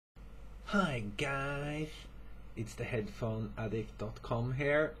Hi guys, it's the headphoneaddict.com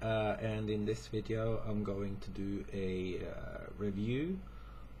here, and in this video I'm going to do a review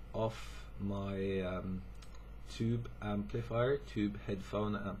of my tube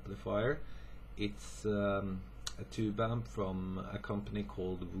headphone amplifier. It's a tube amp from a company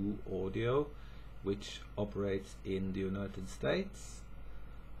called Woo Audio, which operates in the United States.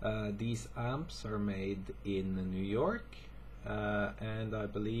 These amps are made in New York. And I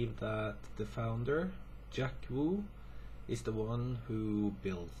believe that the founder, Jack Woo, is the one who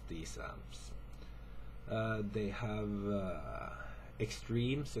builds these amps. They have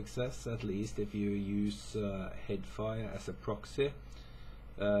extreme success, at least if you use Headphone as a proxy.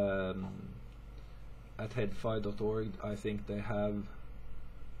 At headphone.org I think they have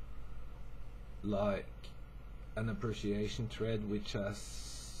like an appreciation thread which has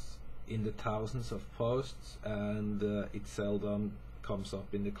in the thousands of posts, and it seldom comes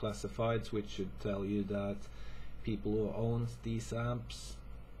up in the classifieds, which should tell you that people who own these amps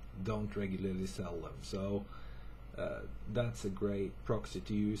don't regularly sell them. So that's a great proxy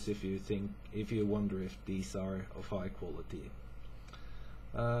to use if you wonder if these are of high quality.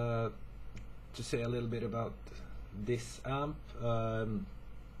 To say a little bit about this amp,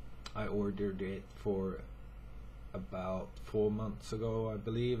 I ordered it for about 4 months ago, I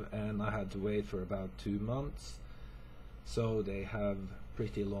believe, and I had to wait for about 2 months, so they have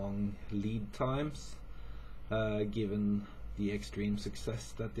pretty long lead times given the extreme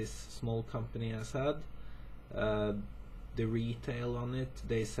success that this small company has had. The retail on it,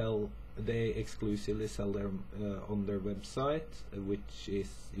 they exclusively sell their on their website, which is,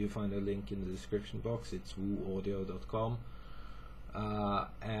 you find a link in the description box. It's wooaudio.com,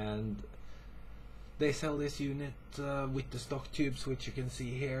 and they sell this unit with the stock tubes, which you can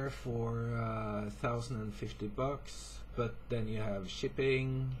see here, for $1,050, but then you have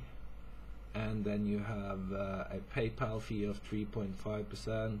shipping, and then you have a PayPal fee of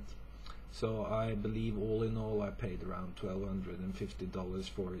 3.5%. So I believe all in all I paid around $1,250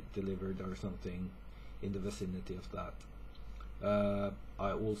 for it delivered, or something in the vicinity of that.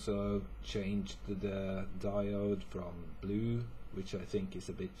 I also changed the diode from blue, which I think is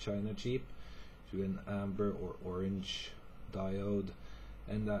a bit China cheap, to an amber or orange diode,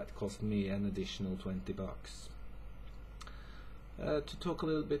 and that cost me an additional $20. To talk a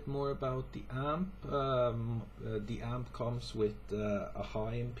little bit more about the amp comes with a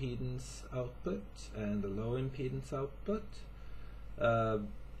high impedance output and a low impedance output.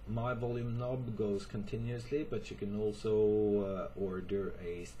 My volume knob goes continuously, but you can also order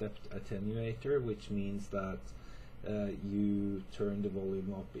a stepped attenuator, which means that you turn the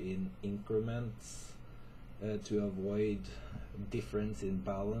volume up in increments to avoid difference in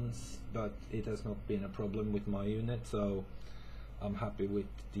balance, but it has not been a problem with my unit, so I'm happy with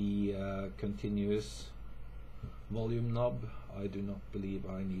the continuous volume knob. I do not believe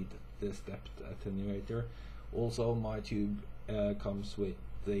I need the stepped attenuator. Also, my tube comes with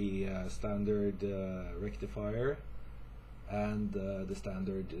the standard rectifier and the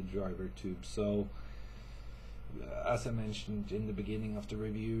standard driver tube. So as I mentioned in the beginning of the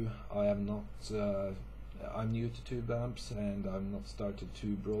review, I am not I'm new to tube amps, and I'm not started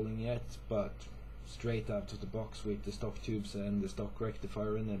tube rolling yet, but straight out of the box with the stock tubes and the stock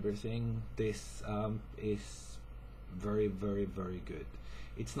rectifier and everything, this amp is very, very, very good.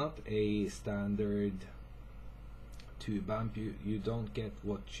 It's not a standard tube amp. You don't get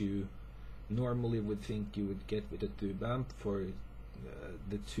what you normally would think you would get with a tube amp. For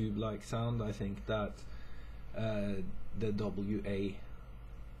the tube-like sound, I think that the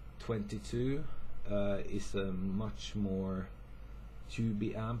WA22 is a much more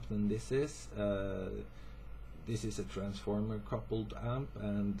tubey amp than this is. This is a transformer coupled amp,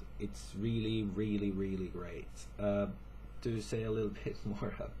 and it's really, really, really great. To say a little bit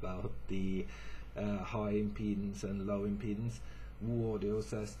more about the high impedance and low impedance, Woo Audio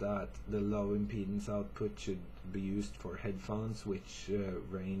says that the low impedance output should be used for headphones which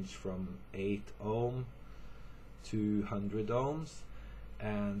range from 8 ohm to 100 ohms,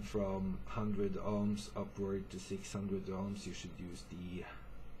 and from 100 ohms upward to 600 ohms you should use the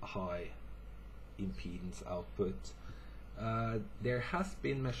high impedance output. There has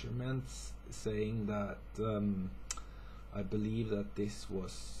been measurements saying that I believe that this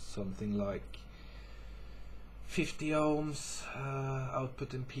was something like 50 ohms output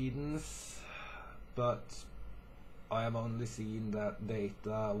impedance, but I have only seen that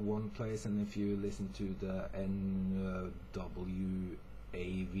data one place, and if you listen to the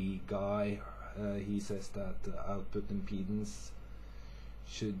NWAvGuy, he says that the output impedance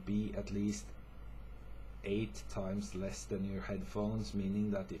should be at least 8 times less than your headphones,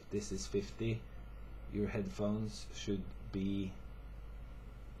 meaning that if this is 50, your headphones should be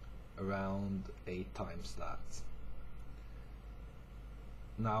around 8 times that.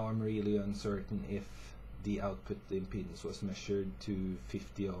 Now I'm really uncertain if the output impedance was measured to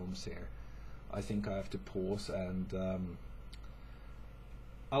 50 ohms here. I think I have to pause and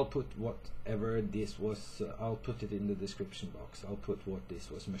I'll put whatever this was, I'll put it in the description box. I'll put what this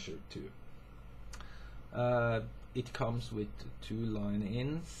was measured to. It comes with 2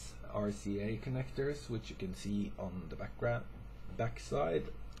 line-ins, RCA connectors, which you can see on the back side.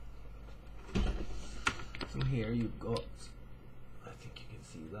 So here you've got, I think you can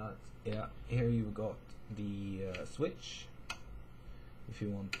see that. Yeah, here you've got the switch if you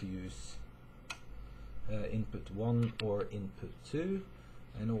want to use input 1 or input 2,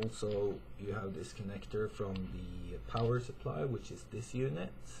 and also you have this connector from the power supply, which is this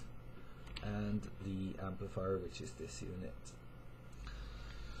unit, and the amplifier, which is this unit.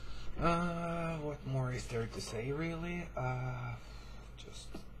 What more is there to say, really? Just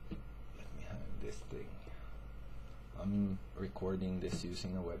let me have this thing. I'm recording this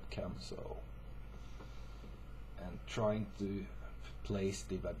using a webcam, so, and trying to place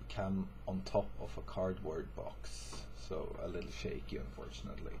the webcam on top of a cardboard box, so a little shaky,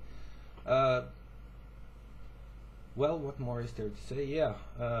 unfortunately. Well, what more is there to say? Yeah,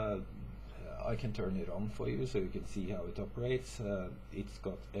 I can turn it on for you so you can see how it operates. It's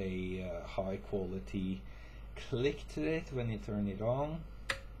got a high quality click to it when you turn it on,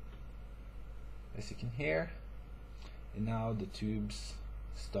 as you can hear. And now the tubes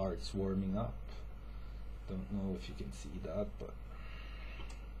starts warming up. Don't know if you can see that, but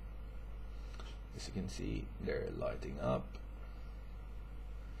as you can see, they're lighting up.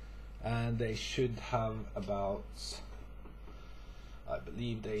 And they should have about, I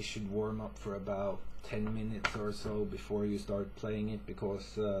believe they should warm up for about 10 minutes or so before you start playing it,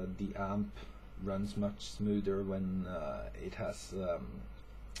 because the amp runs much smoother when it has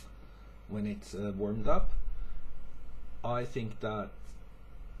when it's warmed up. I think that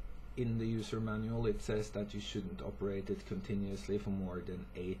in the user manual it says that you shouldn't operate it continuously for more than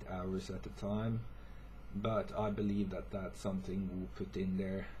 8 hours at a time, but I believe that that's something we'll put in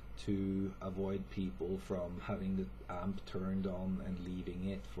there to avoid people from having the amp turned on and leaving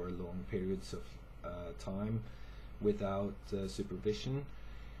it for long periods of time without supervision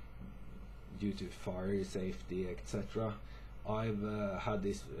due to fire safety, etc. I've had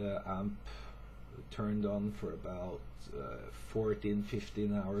this amp turned on for about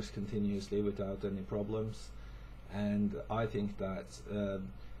 14-15 hours continuously without any problems, and I think that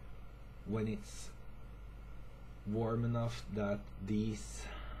when it's warm enough that these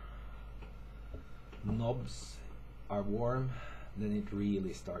knobs are warm, then it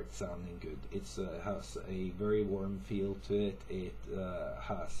really starts sounding good. It has a very warm feel to it. It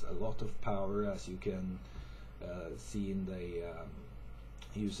has a lot of power, as you can see in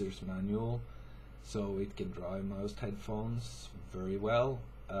the user's manual, so it can drive most headphones very well.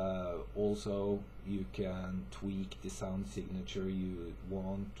 Also, you can tweak the sound signature you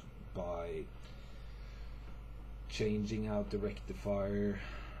want by changing out the rectifier,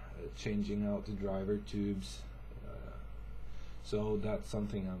 changing out the driver tubes. So that's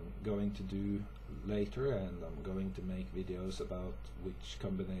something I'm going to do later, and I'm going to make videos about which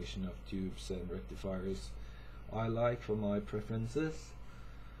combination of tubes and rectifiers I like for my preferences.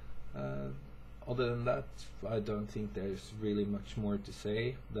 Other than that, I don't think there's really much more to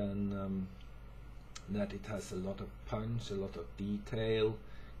say than that it has a lot of punch, a lot of detail,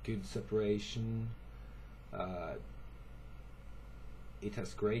 good separation. It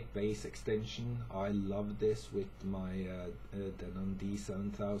has great bass extension. I love this with my Denon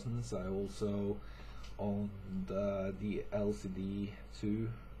D7000s. I also owned the LCD2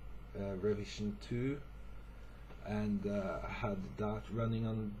 Revision 2 and had that running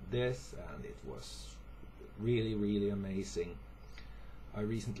on this, and it was really amazing. I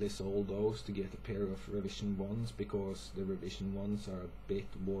recently sold those to get a pair of Revision 1s because the Revision 1s are a bit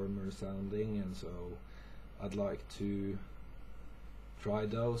warmer sounding, and so I'd like to try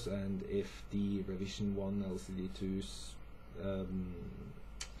those, and if the Revision 1 LCD2s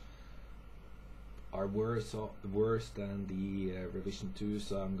are worse than the Revision 2s,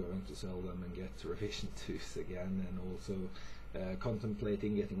 so I'm going to sell them and get Revision 2s again, and also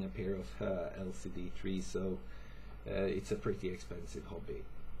contemplating getting a pair of LCD3s, so it's a pretty expensive hobby.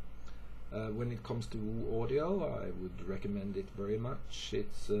 When it comes to Woo Audio, I would recommend it very much.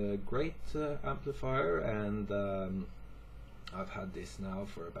 It's a great amplifier, and I've had this now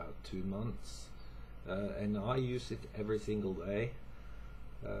for about 2 months, and I use it every single day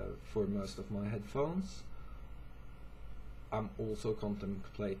for most of my headphones. I'm also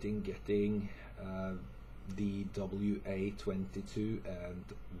contemplating getting the WA22 and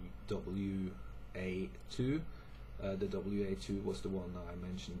WA2. The WA2 was the one I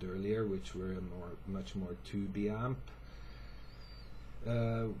mentioned earlier, which were a much more tuby amp,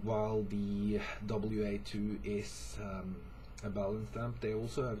 while the WA2 is a balanced amp. They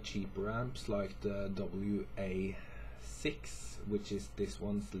also have cheaper amps like the WA6, which is this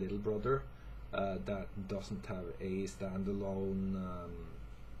one's little brother, that doesn't have a standalone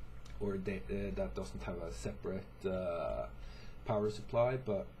that doesn't have a separate power supply,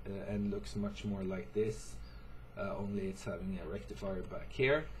 but and looks much more like this, only it's having a rectifier back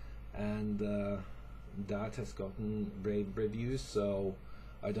here, and that has gotten rave reviews, so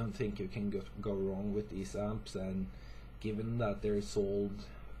I don't think you can go wrong with these amps. And given that they're sold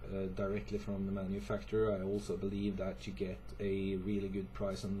directly from the manufacturer, I also believe that you get a really good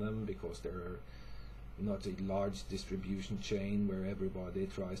price on them, because they're not a large distribution chain where everybody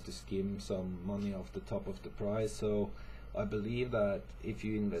tries to skim some money off the top of the price. So I believe that if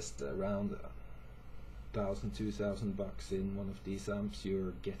you invest around $1,000–2,000 in one of these amps,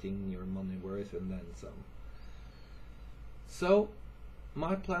 you're getting your money worth and then some. So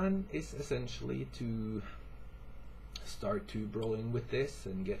my plan is essentially to start tube rolling with this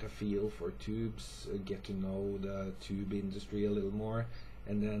and get a feel for tubes, get to know the tube industry a little more,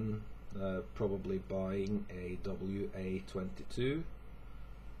 and then probably buying a WA22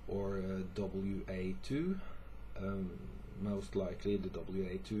 or a WA2, most likely the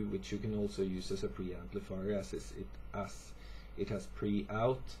WA2, which you can also use as a preamplifier, as it has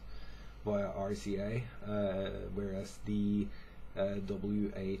pre-out via RCA, whereas the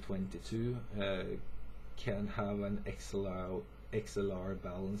WA22 can have an XLR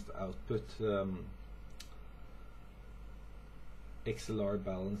balanced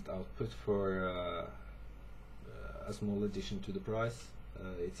output, for a small addition to the price.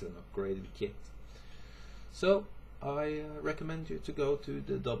 It's an upgraded kit. So I recommend you to go to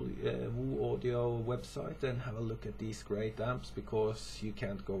the Woo Audio website and have a look at these great amps, because you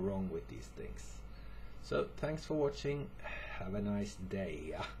can't go wrong with these things. So thanks for watching. Have a nice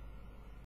day.